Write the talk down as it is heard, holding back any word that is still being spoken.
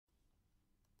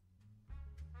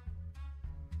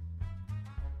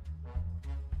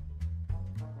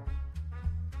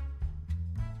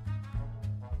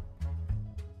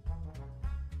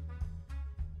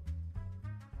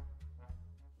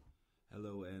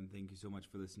Hello, and thank you so much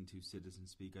for listening to Citizen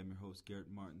Speak. I'm your host,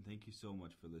 Garrett Martin. Thank you so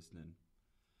much for listening.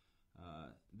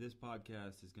 This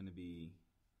podcast is going to be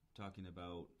talking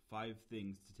about 5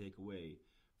 things to take away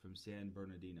from San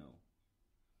Bernardino.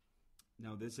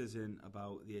 Now, this isn't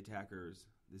about the attackers.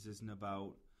 This isn't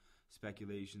about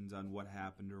speculations on what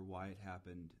happened or why it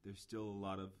happened. There's still a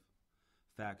lot of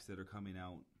facts that are coming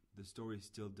out. The story is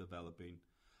still developing.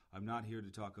 I'm not here to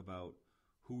talk about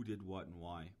who did what and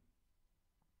why.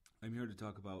 I'm here to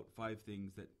talk about 5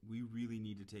 things that we really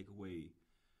need to take away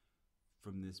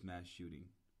from this mass shooting.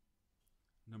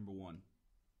 Number 1,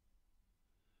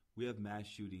 we have mass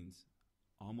shootings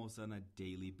almost on a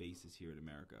daily basis here in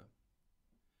America.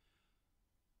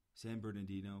 San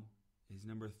Bernardino is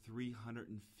number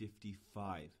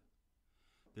 355.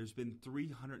 There's been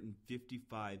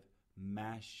 355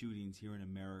 mass shootings here in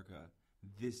America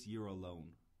this year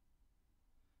alone.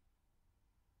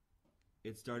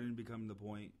 It's starting to become the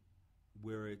point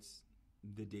where it's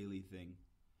the daily thing.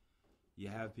 You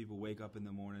have people wake up in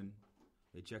the morning,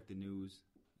 they check the news,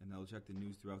 and they'll check the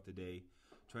news throughout the day,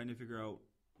 trying to figure out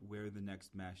where the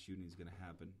next mass shooting is going to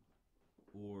happen,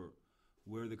 or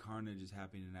where the carnage is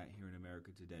happening at here in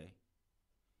America today.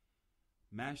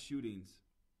 Mass shootings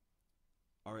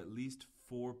are at least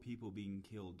 4 people being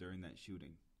killed during that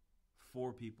shooting.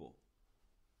 4 people.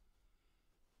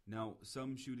 Now,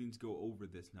 some shootings go over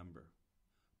this number,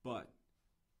 but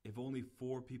if only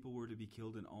 4 people were to be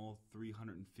killed in all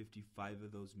 355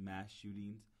 of those mass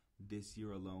shootings this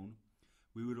year alone,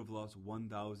 we would have lost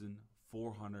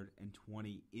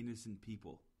 1,420 innocent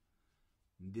people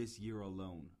this year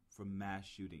alone from mass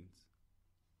shootings.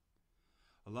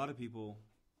 A lot of people,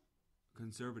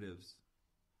 conservatives,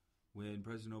 when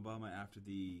President Obama, after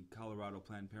the Colorado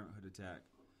Planned Parenthood attack,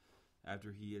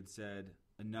 after he had said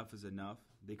enough is enough,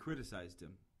 they criticized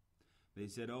him. They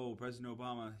said, oh, President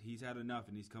Obama, he's had enough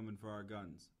and he's coming for our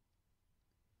guns.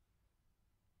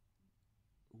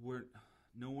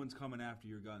 No one's coming after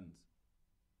your guns.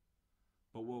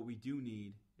 But what we do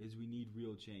need is we need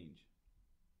real change.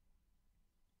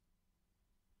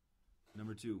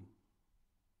 Number 2,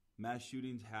 mass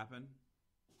shootings happen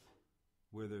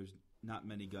where there's not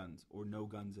many guns or no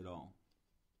guns at all.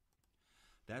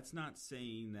 That's not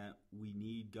saying that we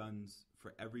need guns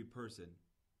for every person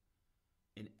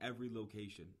in every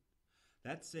location.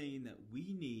 That's saying that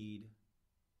we need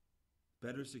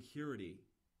better security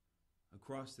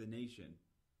across the nation.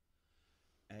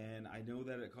 And I know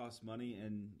that it costs money,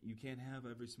 and you can't have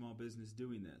every small business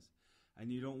doing this.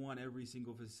 And you don't want every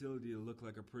single facility to look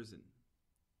like a prison.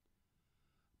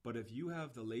 But if you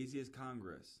have the laziest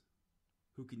Congress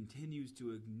who continues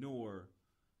to ignore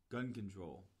gun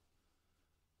control,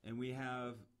 and we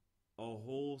have a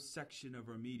whole section of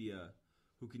our media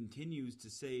who continues to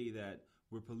say that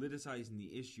we're politicizing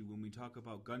the issue when we talk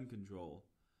about gun control,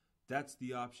 that's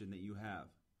the option that you have.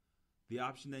 The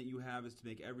option that you have is to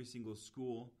make every single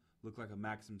school look like a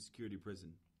maximum security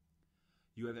prison.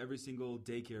 You have every single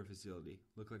daycare facility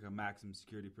look like a maximum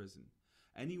security prison.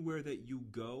 Anywhere that you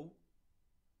go,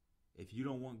 if you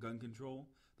don't want gun control,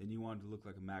 then you want it to look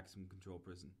like a maximum control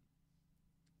prison.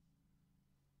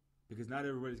 Because not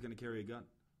everybody's going to carry a gun.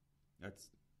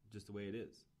 That's just the way it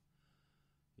is.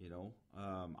 You know,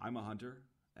 I'm a hunter,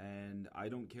 and I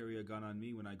don't carry a gun on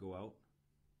me when I go out.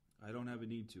 I don't have a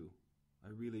need to. I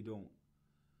really don't.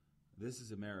 This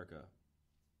is America.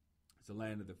 It's the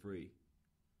land of the free.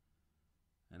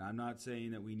 And I'm not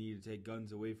saying that we need to take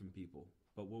guns away from people.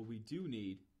 But what we do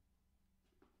need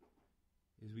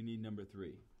is we need number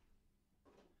 3.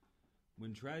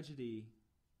 When tragedy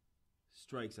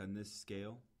strikes on this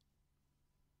scale,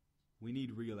 we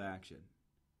need real action.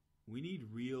 We need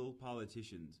real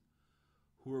politicians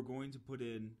who are going to put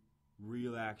in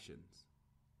real actions,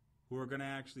 who are going to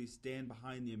actually stand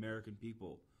behind the American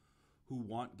people who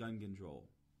want gun control,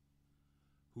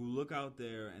 who look out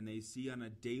there and they see on a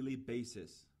daily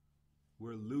basis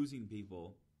we're losing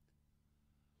people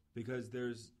because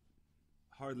there's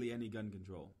hardly any gun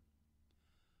control.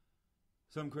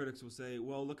 Some critics will say,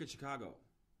 well, look at Chicago.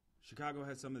 Chicago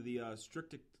has some of the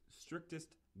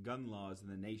strictest gun laws in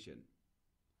the nation.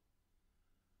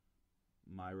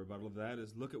 My rebuttal of that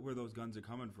is, look at where those guns are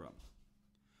coming from.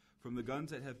 From the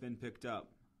guns that have been picked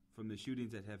up, from the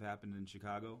shootings that have happened in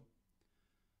Chicago,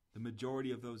 the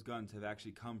majority of those guns have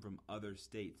actually come from other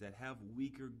states that have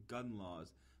weaker gun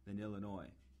laws than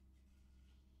Illinois.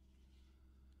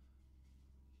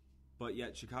 But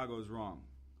yet Chicago is wrong.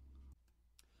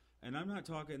 And I'm not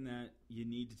talking that you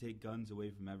need to take guns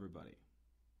away from everybody.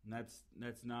 And that's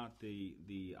not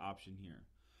the option here.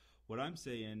 What I'm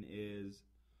saying is,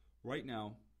 right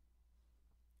now,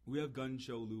 we have gun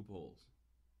show loopholes.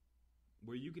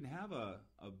 where you can have a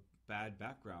bad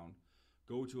background,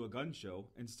 go to a gun show,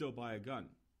 and still buy a gun.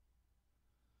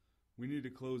 We need to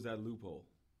close that loophole.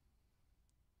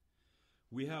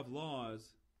 We have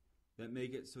laws that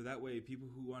make it so that way people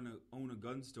who want to own a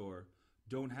gun store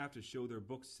don't have to show their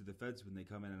books to the feds when they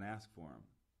come in and ask for them.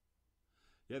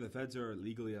 Yeah, the feds are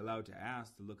legally allowed to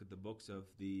ask to look at the books of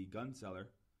the gun seller.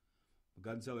 The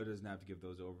gun seller doesn't have to give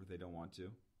those over if they don't want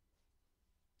to.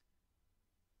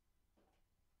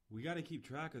 We got to keep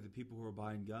track of the people who are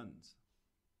buying guns.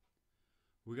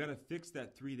 We got to fix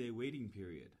that 3-day waiting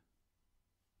period.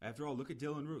 After all, look at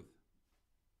Dylan Roof.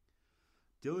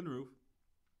 Dylan Roof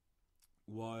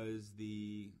was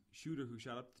the shooter who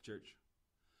shot up the church,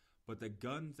 but the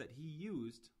guns that he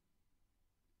used,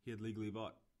 he had legally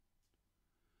bought.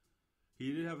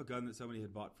 He did have a gun that somebody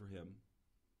had bought for him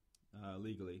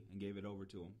legally and gave it over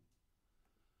to him.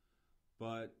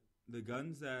 But the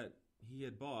guns that he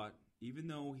had bought, even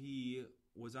though he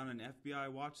was on an FBI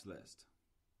watch list,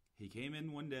 he came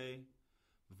in one day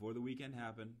before the weekend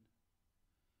happened.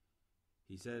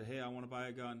 He said, hey, I want to buy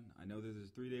a gun. I know there's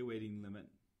a 3-day waiting limit.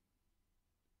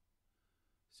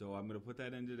 So I'm going to put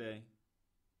that in today.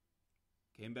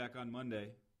 Came back on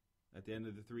Monday at the end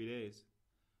of the 3 days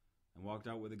and walked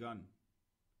out with a gun.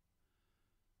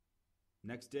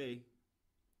 Next day,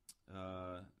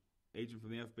 agent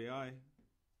from the FBI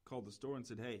called the store and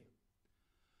said, hey,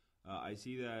 I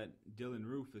see that Dylan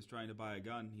Roof is trying to buy a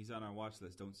gun. He's on our watch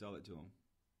list. Don't sell it to him.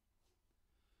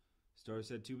 Store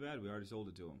said, too bad. We already sold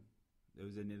it to him. It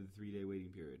was in the 3-day waiting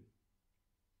period.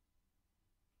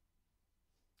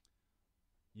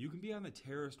 You can be on the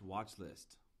terrorist watch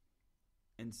list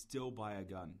and still buy a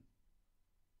gun.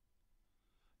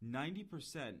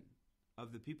 90%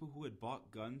 of the people who had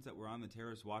bought guns that were on the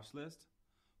terrorist watch list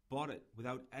bought it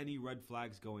without any red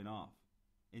flags going off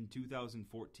in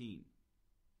 2014.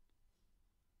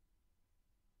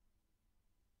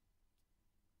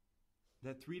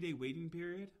 That 3-day waiting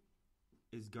period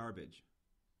is garbage.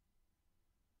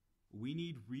 We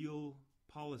need real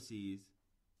policies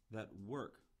that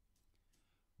work.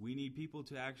 We need people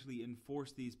to actually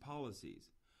enforce these policies.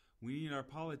 We need our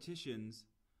politicians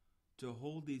to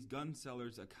hold these gun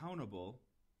sellers accountable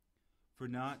for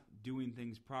not doing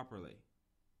things properly.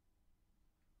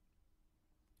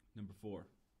 Number 4.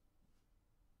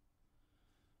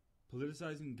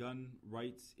 Politicizing gun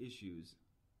rights issues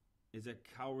is a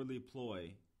cowardly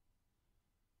ploy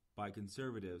by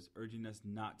conservatives urging us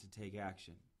not to take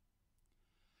action.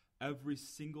 Every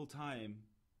single time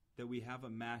that we have a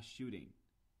mass shooting,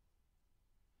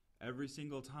 every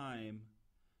single time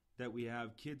that we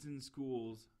have kids in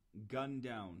schools gunned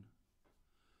down,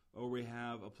 or we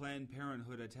have a Planned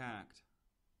Parenthood attacked,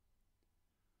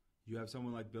 you have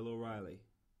someone like Bill O'Reilly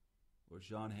or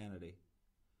Sean Hannity,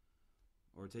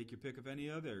 or take your pick of any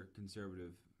other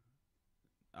conservative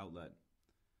outlet.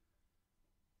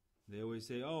 They always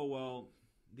say, oh, well,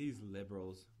 these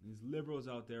liberals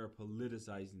out there are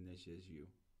politicizing this issue.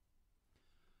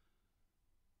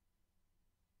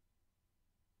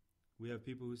 We have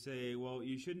people who say, well,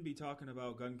 you shouldn't be talking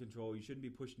about gun control. You shouldn't be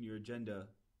pushing your agenda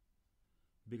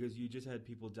because you just had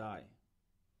people die.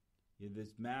 You had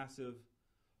this massive,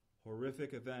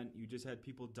 horrific event. You just had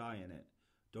people die in it.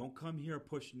 Don't come here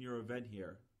pushing your event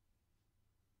here.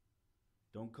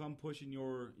 Don't come pushing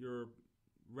your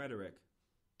rhetoric.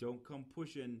 Don't come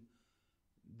pushing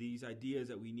these ideas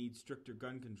that we need stricter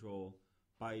gun control.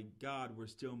 By God, we're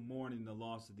still mourning the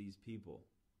loss of these people.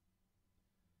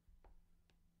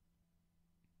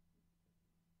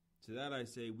 To that I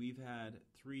say, we've had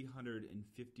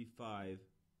 355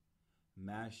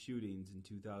 mass shootings in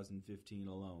 2015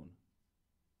 alone.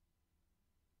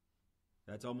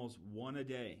 That's almost one a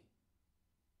day.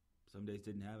 Some days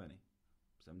didn't have any.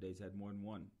 Some days had more than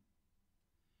one.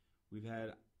 We've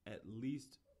had at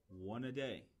least one a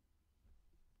day.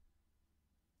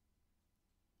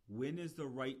 When is the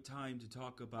right time to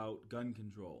talk about gun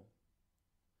control?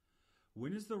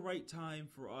 When is the right time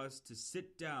for us to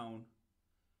sit down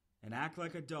and act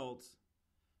like adults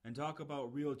and talk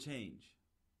about real change?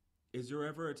 Is there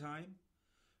ever a time?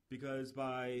 Because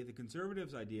by the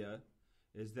conservatives' idea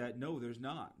is that no, there's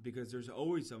not, because there's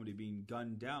always somebody being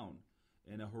gunned down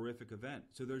in a horrific event.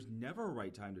 So there's never a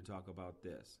right time to talk about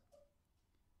this.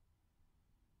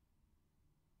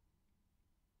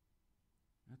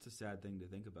 That's a sad thing to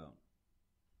think about.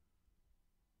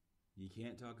 You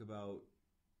can't talk about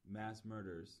mass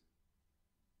murders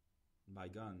by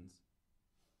guns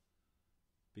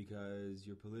because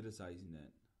you're politicizing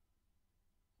it.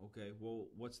 Okay, well,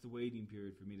 what's the waiting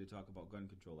period for me to talk about gun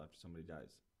control after somebody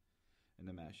dies in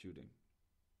a mass shooting?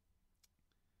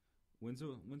 When's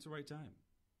the right time?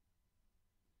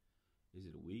 Is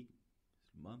it a week?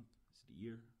 Is it a month? Is it a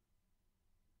year?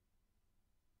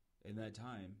 In that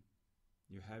time,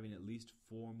 you're having at least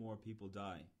 4 more people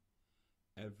die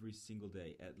every single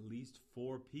day. At least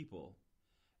 4 people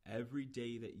every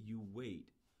day that you wait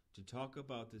to talk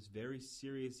about this very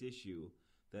serious issue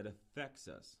that affects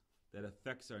us, that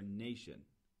affects our nation.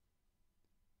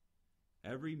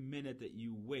 Every minute that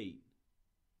you wait,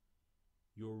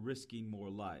 you're risking more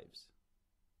lives.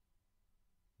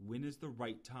 When is the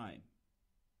right time?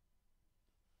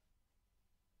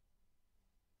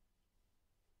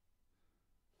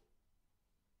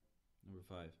 Number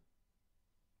 5.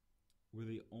 We're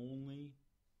the only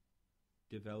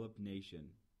developed nation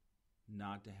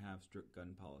not to have strict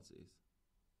gun policies.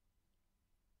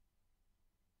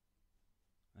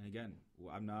 And again,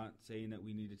 I'm not saying that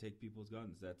we need to take people's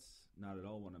guns. That's not at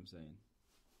all what I'm saying.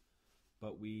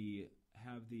 But we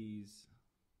have these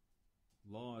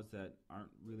laws that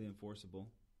aren't really enforceable.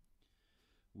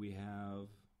 We have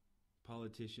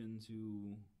politicians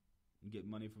who get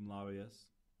money from lobbyists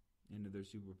into their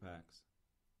super PACs.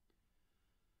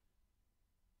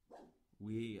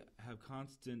 We have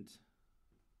constant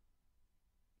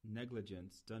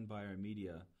negligence done by our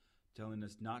media telling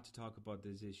us not to talk about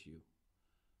this issue.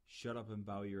 Shut up and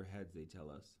bow your heads, they tell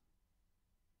us.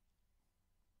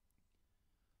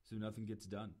 So nothing gets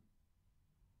done.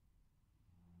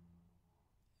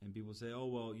 And people say, oh,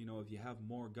 well, if you have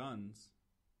more guns,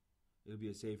 it'll be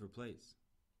a safer place.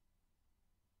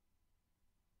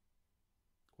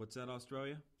 What's that,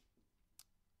 Australia?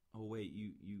 Oh, wait,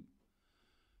 you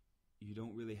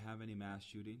don't really have any mass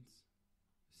shootings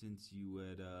since you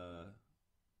had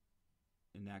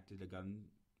enacted a gun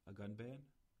ban?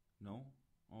 No?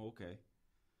 Oh, okay.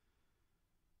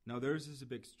 Now, theirs is a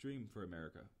big extreme for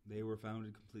America. They were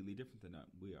founded completely different than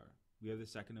we are. We have the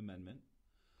Second Amendment,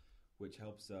 which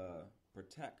helps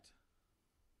protect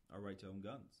our right to own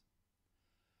guns.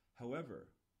 However,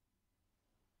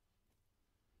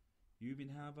 you even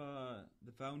have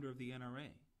the founder of the NRA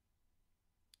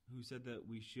who said that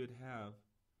we should have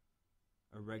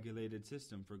a regulated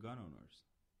system for gun owners.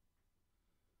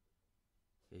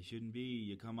 It shouldn't be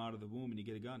you come out of the womb and you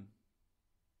get a gun.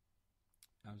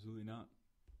 Absolutely not.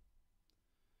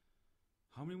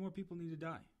 How many more people need to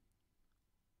die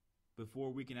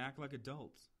before we can act like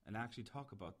adults and actually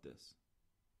talk about this?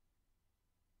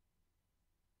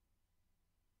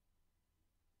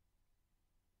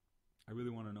 I really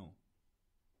want to know.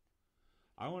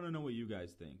 I want to know what you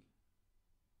guys think.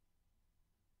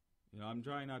 I'm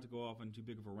trying not to go off on too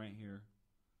big of a rant here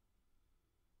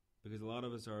because a lot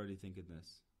of us are already thinking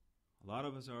this. A lot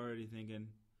of us are already thinking,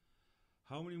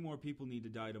 how many more people need to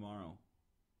die tomorrow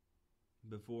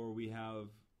before we have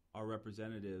our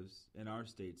representatives in our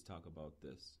states talk about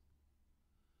this?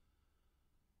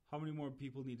 How many more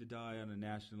people need to die on a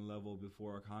national level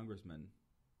before our congressmen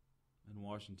in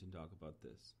Washington talk about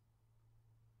this?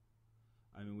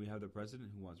 I mean, we have the president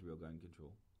who wants real gun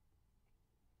control.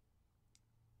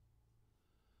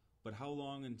 But how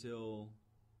long until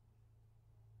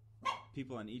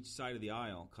people on each side of the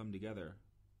aisle come together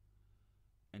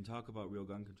and talk about real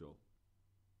gun control?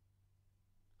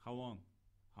 How long?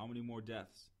 How many more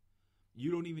deaths?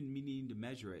 You don't even need to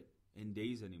measure it in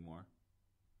days anymore.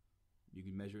 You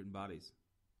can measure it in bodies.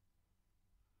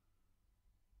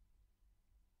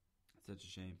 It's such a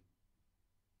shame.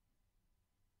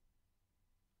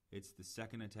 It's the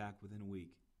second attack within a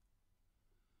week.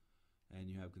 And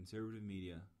you have conservative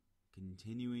media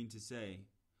continuing to say,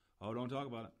 oh, don't talk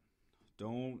about it.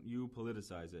 Don't you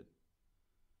politicize it.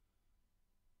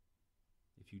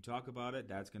 If you talk about it,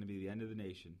 that's going to be the end of the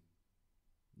nation.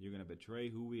 You're going to betray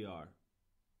who we are.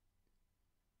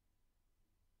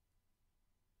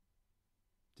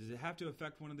 Does it have to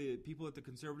affect one of the people at the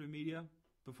conservative media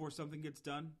before something gets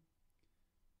done?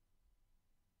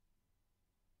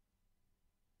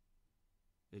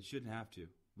 It shouldn't have to.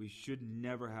 We should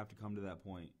never have to come to that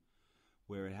point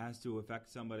where it has to affect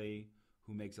somebody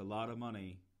who makes a lot of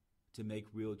money to make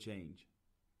real change.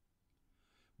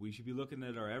 We should be looking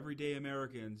at our everyday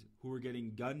Americans who are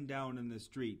getting gunned down in the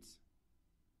streets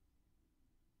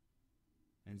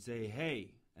and say,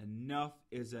 hey, enough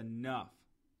is enough.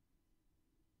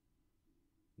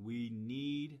 We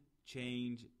need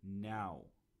change now.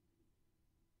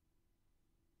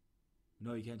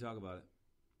 No, you can't talk about it.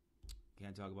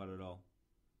 Can't talk about it at all.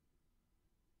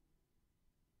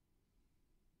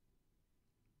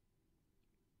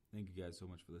 Thank you guys so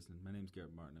much for listening. My name's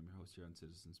Garrett Martin. I'm your host here on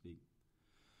Citizen Speak.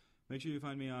 Make sure you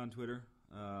find me on Twitter.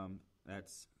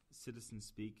 That's Citizen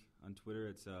Speak. On Twitter,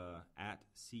 it's at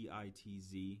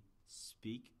CITZ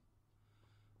Speak.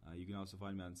 You can also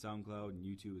find me on SoundCloud and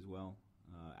YouTube as well,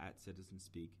 at Citizen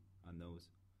Speak. on those.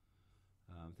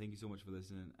 Thank you so much for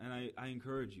listening. And I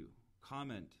encourage you,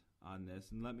 comment on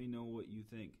this and let me know what you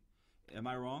think. Am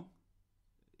I wrong?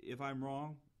 If I'm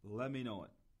wrong, let me know it.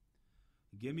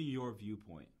 Give me your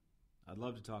viewpoint. I'd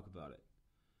love to talk about it.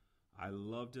 I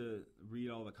love to read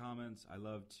all the comments. I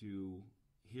love to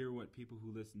hear what people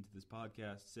who listen to this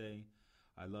podcast say.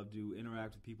 I love to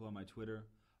interact with people on my Twitter.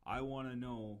 I want to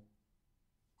know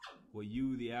what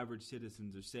you, the average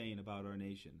citizens, are saying about our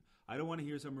nation. I don't want to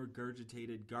hear some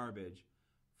regurgitated garbage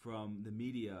from the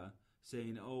media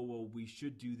saying, oh, well, we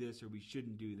should do this or we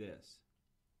shouldn't do this.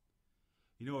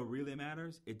 You know what really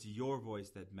matters? It's your voice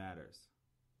that matters.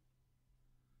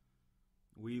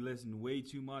 We listen way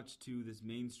too much to this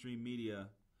mainstream media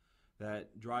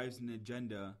that drives an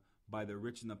agenda by the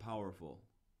rich and the powerful.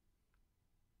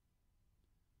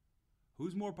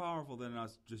 Who's more powerful than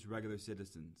us, just regular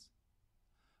citizens?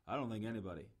 I don't think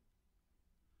anybody.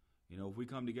 You know, if we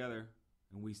come together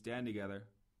and we stand together,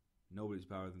 nobody's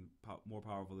more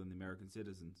powerful than the American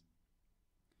citizens.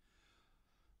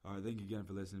 All right, thank you again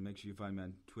for listening. Make sure you find me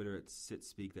on Twitter at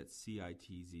CitSpeak. That's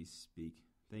CITZ Speak.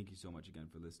 Thank you so much again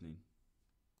for listening.